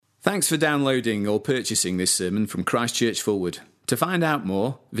Thanks for downloading or purchasing this sermon from Christchurch Fulwood. To find out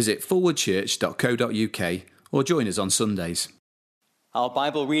more, visit fulwoodchurch.co.uk or join us on Sundays. Our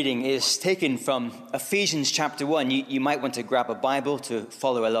Bible reading is taken from Ephesians chapter 1. You might want to grab a Bible to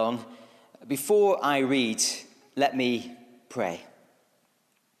follow along. Before I read, let me pray.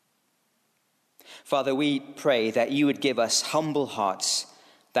 Father, we pray that you would give us humble hearts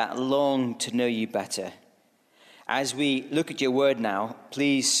that long to know you better. As we look at your word now,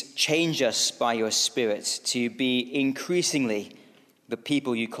 please change us by your Spirit to be increasingly the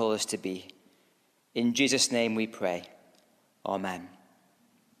people you call us to be. In Jesus' name we pray. Amen.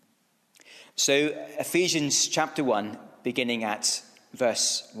 So, Ephesians chapter 1, beginning at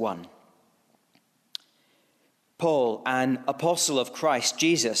verse 1. Paul, an apostle of Christ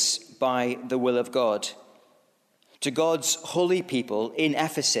Jesus, by the will of God, to God's holy people in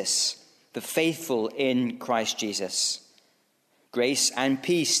Ephesus, the faithful in Christ Jesus. Grace and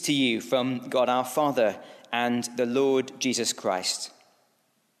peace to you from God our Father and the Lord Jesus Christ.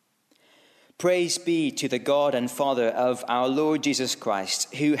 Praise be to the God and Father of our Lord Jesus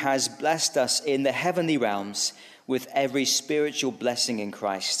Christ, who has blessed us in the heavenly realms with every spiritual blessing in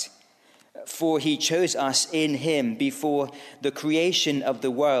Christ. For he chose us in him before the creation of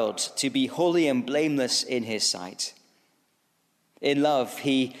the world to be holy and blameless in his sight. In love,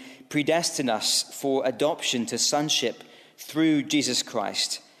 he predestined us for adoption to sonship through Jesus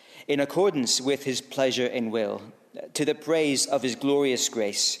Christ, in accordance with his pleasure and will, to the praise of his glorious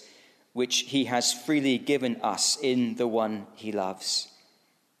grace, which he has freely given us in the one he loves.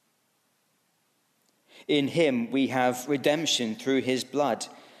 In him we have redemption through his blood,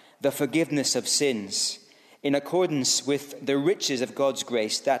 the forgiveness of sins, in accordance with the riches of God's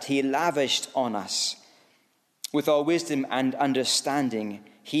grace that he lavished on us. With all wisdom and understanding,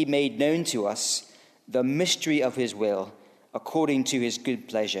 he made known to us the mystery of his will, according to his good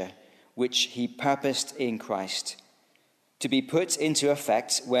pleasure, which he purposed in Christ, to be put into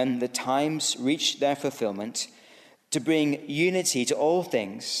effect when the times reach their fulfillment, to bring unity to all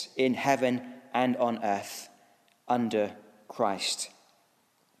things in heaven and on earth under Christ.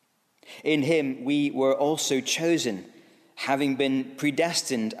 In him we were also chosen, having been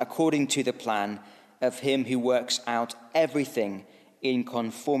predestined according to the plan of him who works out everything in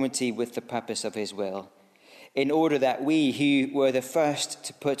conformity with the purpose of his will, in order that we who were the first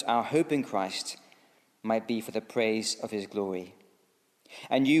to put our hope in Christ might be for the praise of his glory.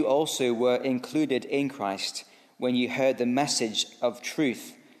 And you also were included in Christ when you heard the message of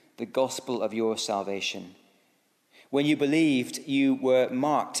truth, the gospel of your salvation. When you believed, you were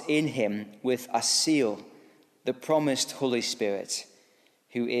marked in him with a seal, the promised Holy Spirit,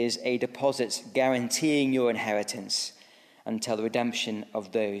 who is a deposit guaranteeing your inheritance until the redemption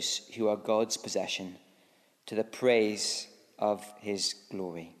of those who are God's possession, to the praise of his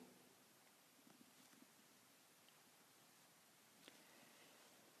glory.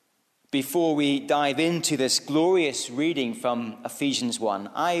 Before we dive into this glorious reading from Ephesians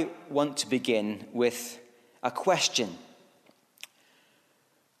 1, I want to begin with a question.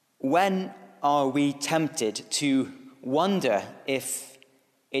 When are we tempted to wonder if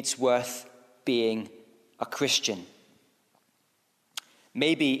it's worth being a Christian?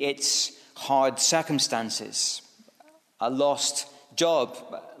 Maybe it's hard circumstances, a lost job,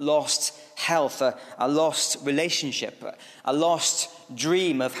 lost health, a lost relationship, a lost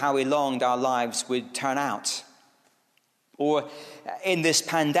dream of how we longed our lives would turn out. Or in this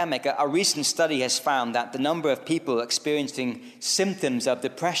pandemic, a recent study has found that the number of people experiencing symptoms of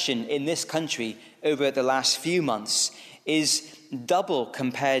depression in this country over the last few months is double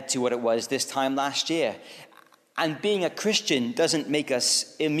compared to what it was this time last year. And being a Christian doesn't make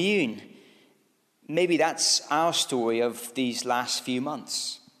us immune. Maybe that's our story of these last few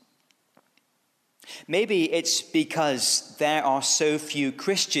months. Maybe it's because there are so few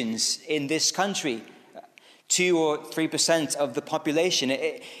Christians in this country, 2 or 3% of the population.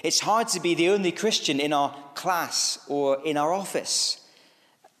 It's hard to be the only Christian in our class or in our office.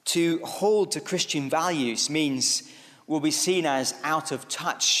 To hold to Christian values means we'll be seen as out of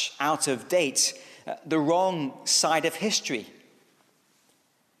touch, out of date, the wrong side of history.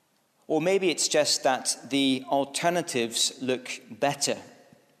 Or maybe it's just that the alternatives look better.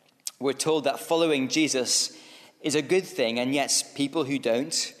 We're told that following Jesus is a good thing, and yet people who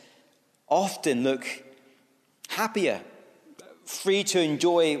don't often look happier, free to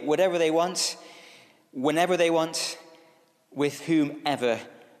enjoy whatever they want, whenever they want, with whomever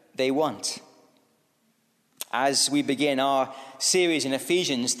they want. As we begin our series in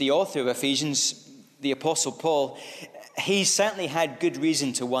Ephesians, the author of Ephesians, the Apostle Paul, he certainly had good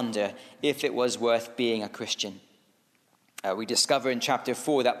reason to wonder if it was worth being a Christian. We discover in chapter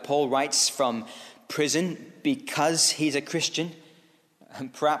 4 that Paul writes from prison because he's a Christian.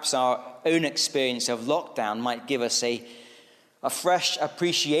 And perhaps our own experience of lockdown might give us a fresh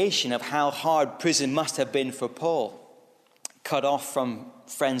appreciation of how hard prison must have been for Paul. Cut off from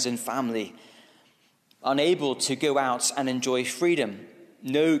friends and family, unable to go out and enjoy freedom,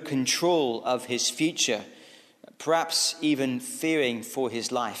 no control of his future, perhaps even fearing for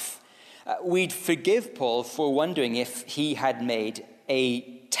his life. We'd forgive Paul for wondering if he had made a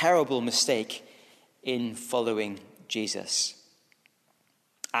terrible mistake in following Jesus.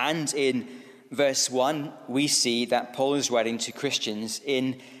 And in verse 1, we see that Paul is writing to Christians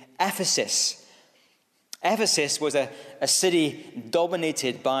in Ephesus. Ephesus was a city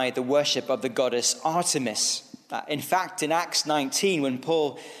dominated by the worship of the goddess Artemis. In fact, in Acts 19, when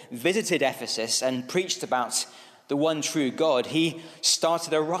Paul visited Ephesus and preached about the one true God, he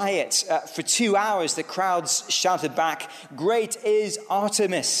started a riot. For 2 hours, the crowds shouted back, "Great is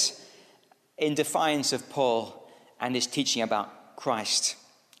Artemis," in defiance of Paul and his teaching about Christ.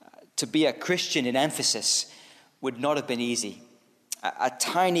 To be a Christian in Ephesus would not have been easy. A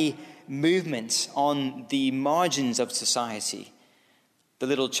tiny movement on the margins of society. The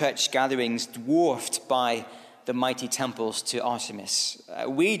little church gatherings dwarfed by the mighty temples to Artemis.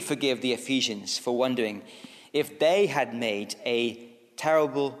 We'd forgive the Ephesians for wondering if they had made a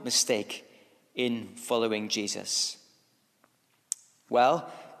terrible mistake in following Jesus. Well,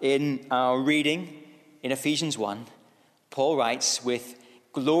 in our reading in Ephesians 1, Paul writes with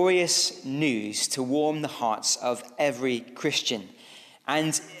glorious news to warm the hearts of every Christian.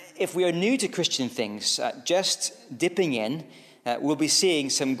 And if we are new to Christian things, just dipping in, we'll be seeing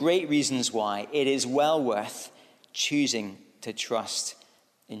some great reasons why it is well worth choosing to trust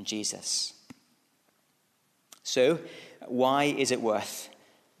in Jesus. So, why is it worth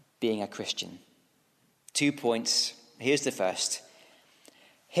being a Christian? 2 points. Here's the first.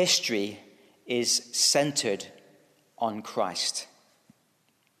 History is centered on Christ.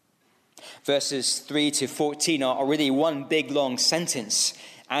 Verses 3 to 14 are really one big long sentence.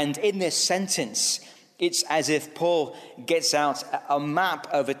 And in this sentence, it's as if Paul gets out a map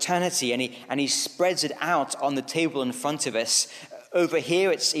of eternity and he spreads it out on the table in front of us. Over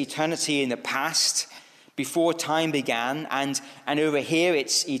here, it's eternity in the past, before time began, and over here,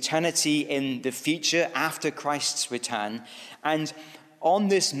 it's eternity in the future, after Christ's return. And on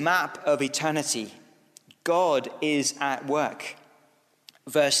this map of eternity, God is at work.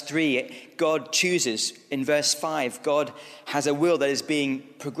 Verse 3, God chooses. In verse 5, God has a will that is being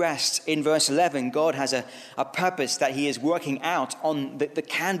progressed. In verse 11, God has a purpose that he is working out on the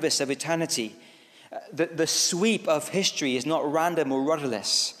canvas of eternity. The sweep of history is not random or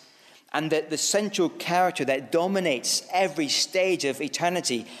rudderless. And that the central character that dominates every stage of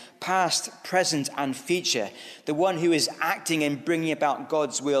eternity, past, present, and future, the one who is acting and bringing about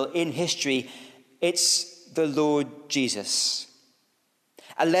God's will in history, it's the Lord Jesus.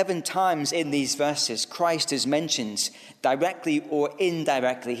 11 times in these verses, Christ is mentioned directly or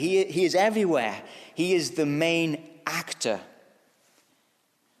indirectly. He is everywhere. He is the main actor.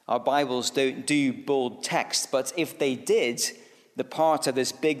 Our Bibles don't do bold text, but if they did, the part of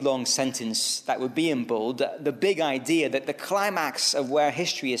this big long sentence that would be in bold, the big idea that the climax of where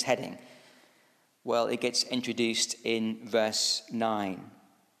history is heading, well, it gets introduced in verse 9.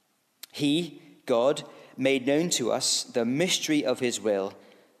 He, God, made known to us the mystery of his will,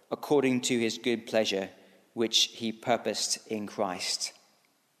 according to his good pleasure, which he purposed in Christ.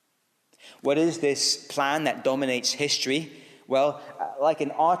 What is this plan that dominates history? Well, like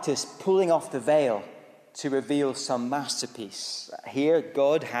an artist pulling off the veil to reveal some masterpiece. Here,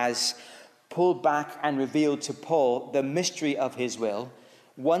 God has pulled back and revealed to Paul the mystery of his will,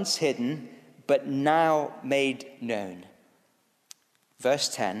 once hidden, but now made known. Verse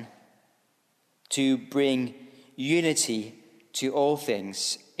 10, to bring unity to all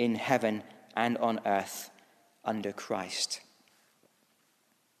things in heaven and on earth under Christ.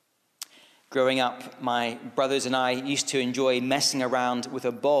 Growing up, my brothers and I used to enjoy messing around with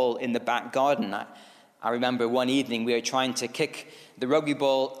a ball in the back garden. I remember one evening we were trying to kick the rugby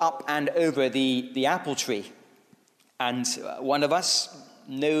ball up and over the apple tree. And one of us,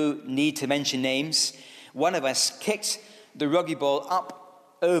 no need to mention names, one of us kicked the rugby ball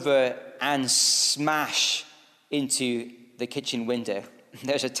up, over, and smash into the kitchen window.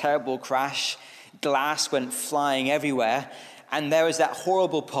 There's a terrible crash. Glass went flying everywhere. And there was that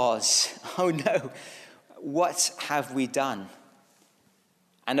horrible pause. Oh no, what have we done?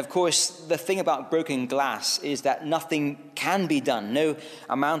 And of course, the thing about broken glass is that nothing can be done. No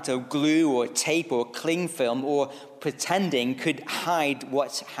amount of glue or tape or cling film or pretending could hide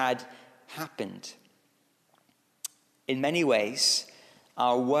what had happened. In many ways,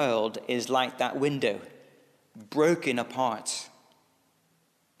 our world is like that window, broken apart.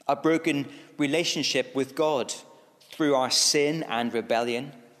 A broken relationship with God through our sin and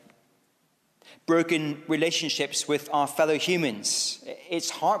rebellion. Broken relationships with our fellow humans. It's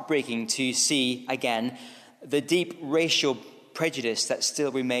heartbreaking to see, again, the deep racial prejudice that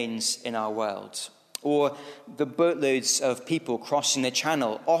still remains in our world. Or the boatloads of people crossing the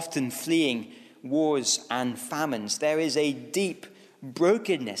channel, often fleeing wars and famines. There is a deep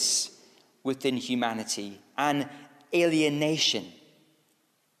brokenness within humanity, an alienation.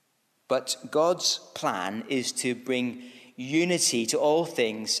 But God's plan is to bring unity to all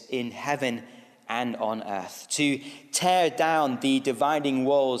things in heaven and on earth, to tear down the dividing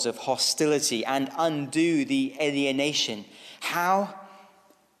walls of hostility and undo the alienation. How?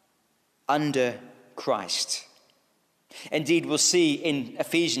 Under Christ. Indeed, we'll see in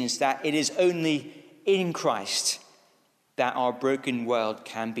Ephesians that it is only in Christ that our broken world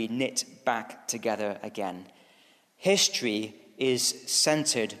can be knit back together again. History is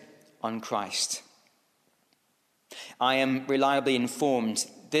centered on Christ. I am reliably informed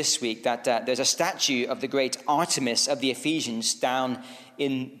this week that there's a statue of the great Artemis of the Ephesians down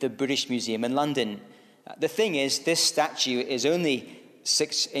in the British Museum in London. The thing is, this statue is only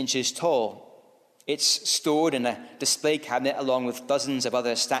 6 inches tall. It's stored in a display cabinet along with dozens of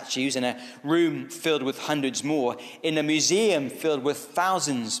other statues in a room filled with hundreds more, in a museum filled with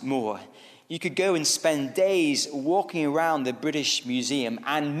thousands more. You could go and spend days walking around the British Museum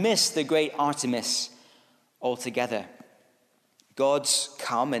and miss the great Artemis altogether. Gods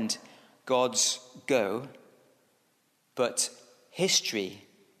come and gods go, but history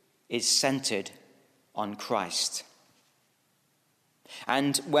is centered on Christ.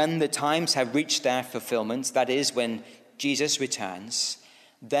 And when the times have reached their fulfillment, that is, when Jesus returns,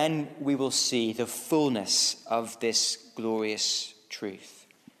 then we will see the fullness of this glorious truth.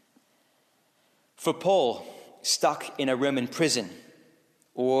 For Paul, stuck in a Roman prison,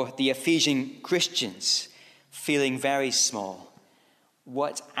 or the Ephesian Christians feeling very small,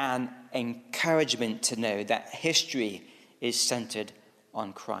 what an encouragement to know that history is centered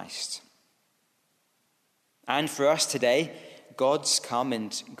on Christ. And for us today, gods come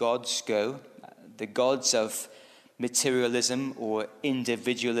and gods go. The gods of materialism or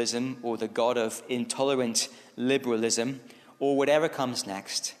individualism, or the god of intolerant liberalism, or whatever comes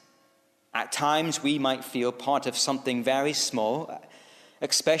next. At times we might feel part of something very small,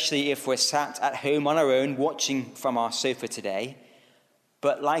 especially if we're sat at home on our own watching from our sofa today.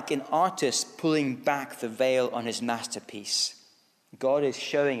 But like an artist pulling back the veil on his masterpiece, God is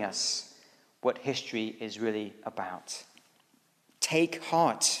showing us what history is really about. Take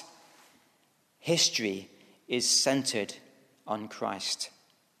heart. History is centered on Christ.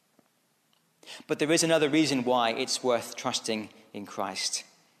 But there is another reason why it's worth trusting in Christ.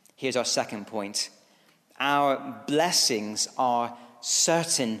 Here's our second point. Our blessings are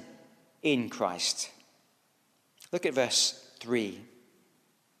certain in Christ. Look at verse 3.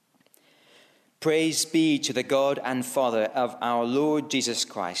 Praise be to the God and Father of our Lord Jesus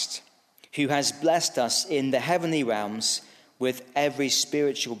Christ, who has blessed us in the heavenly realms with every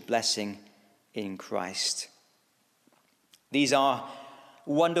spiritual blessing in Christ. These are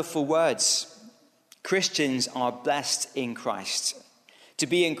wonderful words. Christians are blessed in Christ. To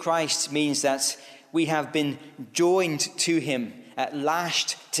be in Christ means that we have been joined to him,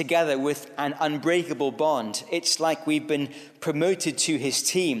 lashed together with an unbreakable bond. It's like we've been promoted to his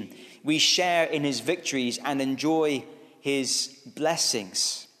team. We share in his victories and enjoy his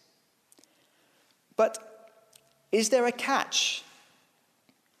blessings. But is there a catch?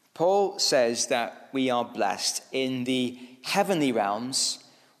 Paul says that we are blessed in the heavenly realms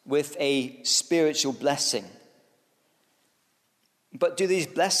with a spiritual blessing. But do these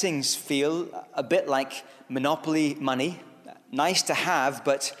blessings feel a bit like monopoly money? Nice to have,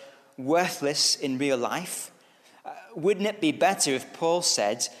 but worthless in real life? Wouldn't it be better if Paul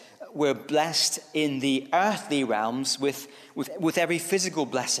said we're blessed in the earthly realms with every physical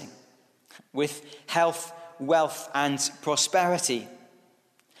blessing, with health, wealth, and prosperity?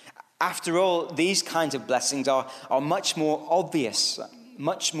 After all, these kinds of blessings are much more obvious,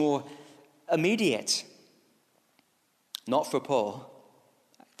 much more immediate. Not for Paul.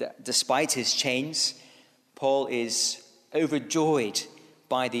 Despite his chains, Paul is overjoyed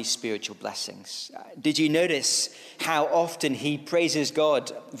by these spiritual blessings. Did you notice how often he praises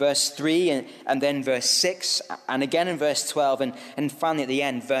God? Verse 3 and then verse 6, and again in verse 12, and finally at the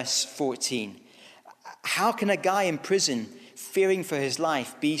end, verse 14. How can a guy in prison, fearing for his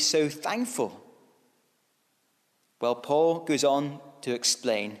life, be so thankful? Well, Paul goes on to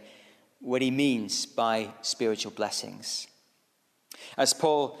explain what he means by spiritual blessings. As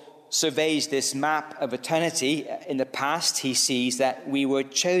Paul surveys this map of eternity in the past, he sees that we were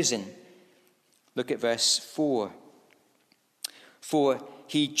chosen. Look at verse 4. For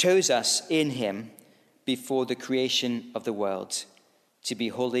he chose us in him before the creation of the world to be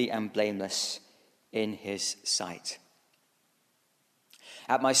holy and blameless in his sight.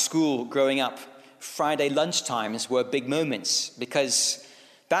 At my school growing up, Friday lunchtimes were big moments because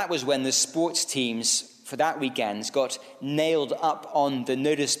that was when the sports teams for that weekend got nailed up on the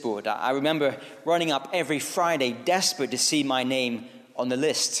notice board. I remember running up every Friday desperate to see my name on the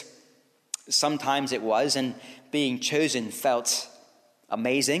list. Sometimes it was, and being chosen felt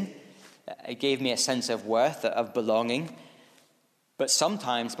amazing. It gave me a sense of worth, of belonging. But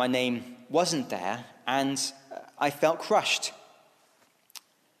sometimes my name wasn't there, and I felt crushed.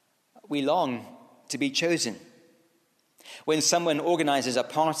 We long to be chosen. When someone organizes a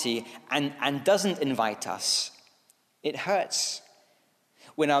party and doesn't invite us, it hurts.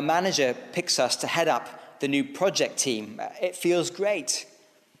 When our manager picks us to head up the new project team, it feels great.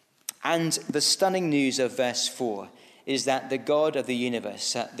 And the stunning news of verse 4 is that the God of the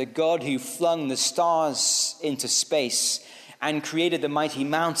universe, the God who flung the stars into space and created the mighty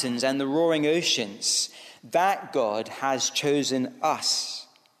mountains and the roaring oceans, that God has chosen us.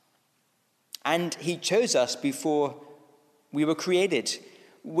 And he chose us before we were created,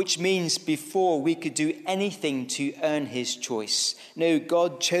 which means before we could do anything to earn his choice. No,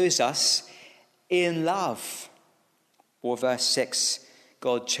 God chose us in love. Or verse 6,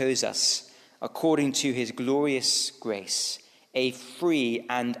 God chose us according to his glorious grace, a free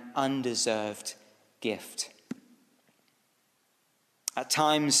and undeserved gift. At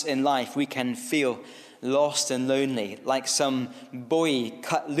times in life, we can feel lost and lonely, like some buoy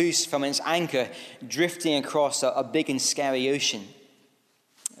cut loose from its anchor, drifting across a big and scary ocean.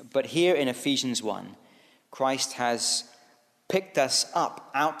 But here in Ephesians 1, Christ has picked us up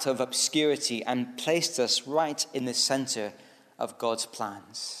out of obscurity and placed us right in the center of God's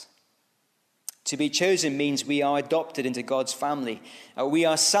plans. To be chosen means we are adopted into God's family. We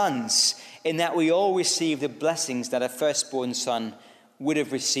are sons in that we all receive the blessings that a firstborn son would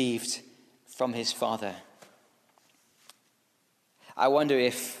have received from his father. I wonder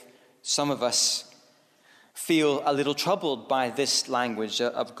if some of us feel a little troubled by this language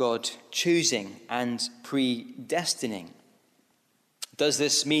of God choosing and predestining. Does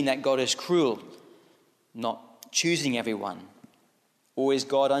this mean that God is cruel, not choosing everyone? Or is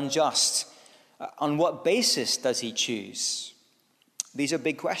God unjust? On what basis does he choose? These are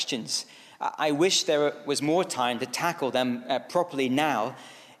big questions. I wish there was more time to tackle them properly now.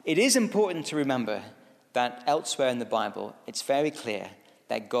 It is important to remember that elsewhere in the Bible, it's very clear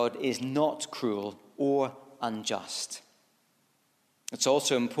that God is not cruel or unjust. It's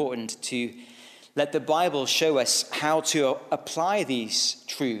also important to let the Bible show us how to apply these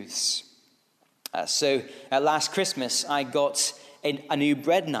truths. So last Christmas, I got a new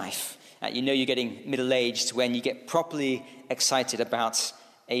bread knife. You know you're getting middle-aged when you get properly excited about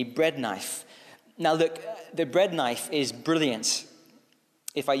a bread knife. Now look, the bread knife is brilliant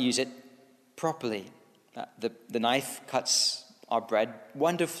if I use it properly. The knife cuts our bread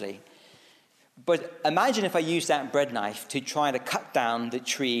wonderfully. But imagine if I used that bread knife to try to cut down the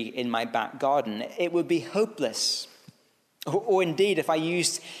tree in my back garden. It would be hopeless. Or indeed, if I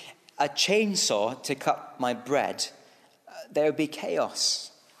used a chainsaw to cut my bread, there would be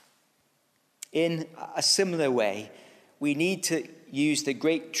chaos. In a similar way, we need to use the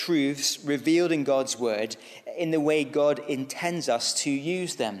great truths revealed in God's word in the way God intends us to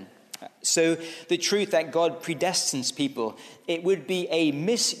use them. So the truth that God predestines people, it would be a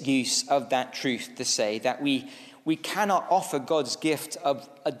misuse of that truth to say that we cannot offer God's gift of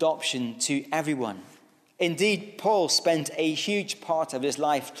adoption to everyone. Indeed, Paul spent a huge part of his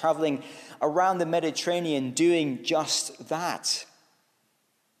life traveling around the Mediterranean doing just that.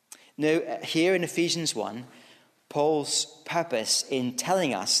 No, here in Ephesians 1, Paul's purpose in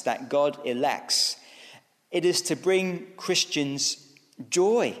telling us that God elects, it is to bring Christians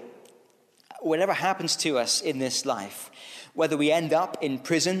joy. Whatever happens to us in this life, whether we end up in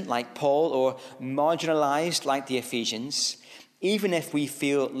prison like Paul or marginalized like the Ephesians, even if we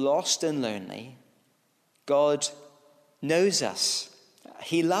feel lost and lonely, God knows us.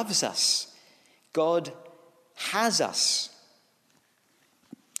 He loves us. God has us.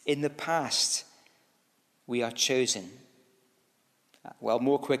 In the past, we are chosen. Well,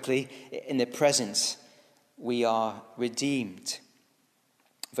 more quickly, in the present, we are redeemed.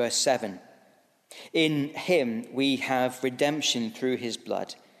 Verse 7. In him we have redemption through his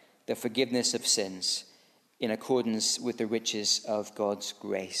blood, the forgiveness of sins, in accordance with the riches of God's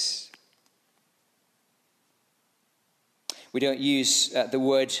grace. We don't use the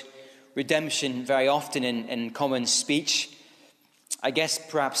word redemption very often in common speech. I guess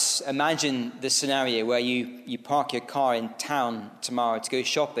perhaps imagine the scenario where you park your car in town tomorrow to go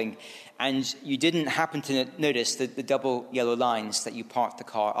shopping, and you didn't happen to notice the double yellow lines that you parked the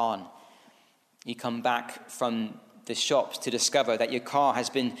car on. You come back from the shops to discover that your car has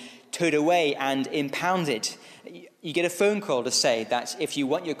been towed away and impounded. You get a phone call to say that if you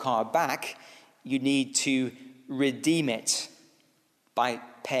want your car back, you need to redeem it by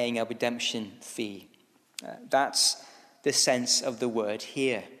paying a redemption fee. That's the sense of the word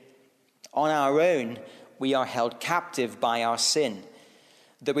here. On our own, we are held captive by our sin.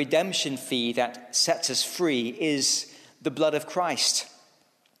 The redemption fee that sets us free is the blood of Christ.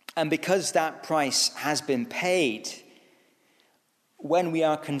 And because that price has been paid, when we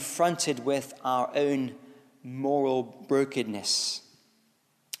are confronted with our own moral brokenness,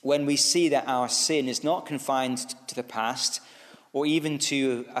 when we see that our sin is not confined to the past or even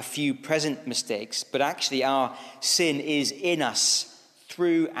to a few present mistakes, but actually our sin is in us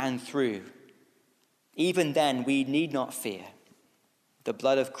through and through, even then we need not fear. The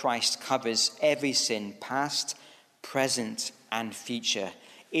blood of Christ covers every sin, past, present, and future.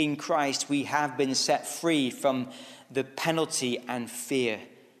 In Christ, we have been set free from the penalty and fear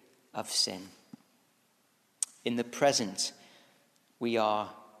of sin. In the present, we are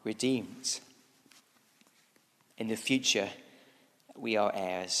redeemed. In the future, we are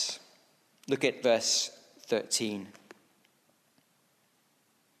heirs. Look at verse 13.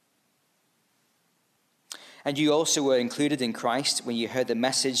 And you also were included in Christ when you heard the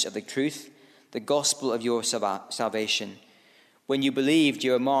message of the truth, the gospel of your salvation. When you believed,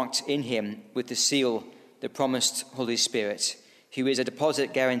 you were marked in him with the seal, the promised Holy Spirit, who is a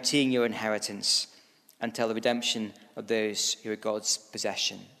deposit guaranteeing your inheritance until the redemption of those who are God's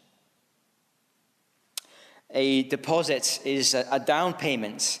possession. A deposit is a down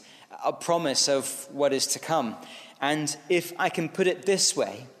payment, a promise of what is to come. And if I can put it this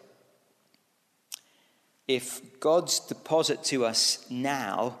way, if God's deposit to us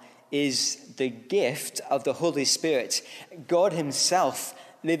now is the gift of the Holy Spirit, God himself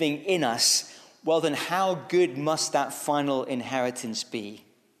living in us, well then how good must that final inheritance be?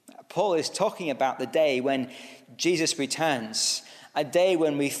 Paul is talking about the day when Jesus returns, a day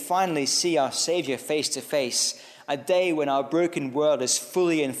when we finally see our Savior face to face, a day when our broken world is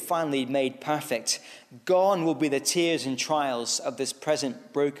fully and finally made perfect. Gone will be the tears and trials of this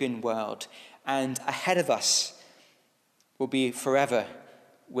present broken world, and ahead of us will be forever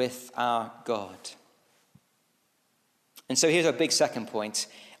with our God. And so here's our big second point.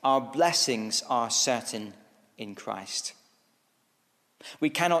 Our blessings are certain in Christ. We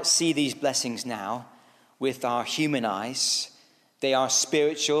cannot see these blessings now with our human eyes. They are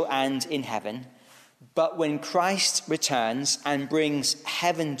spiritual and in heaven. But when Christ returns and brings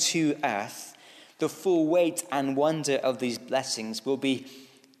heaven to earth, the full weight and wonder of these blessings will be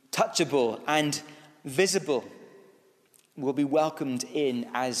touchable and visible, will be welcomed in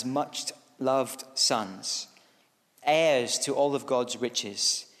as much loved sons, heirs to all of God's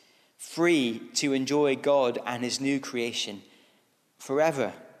riches, free to enjoy God and his new creation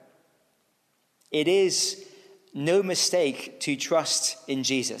forever. It is no mistake to trust in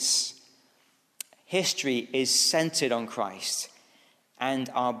Jesus. History is centered on Christ, and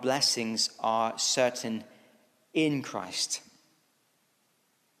our blessings are certain in Christ.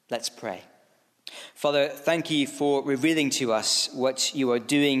 Let's pray. Father, thank you for revealing to us what you are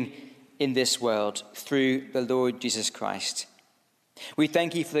doing in this world through the Lord Jesus Christ. We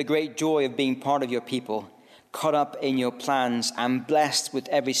thank you for the great joy of being part of your people, caught up in your plans and blessed with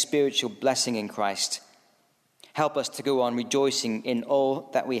every spiritual blessing in Christ. Help us to go on rejoicing in all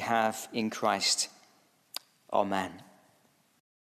that we have in Christ. Amen.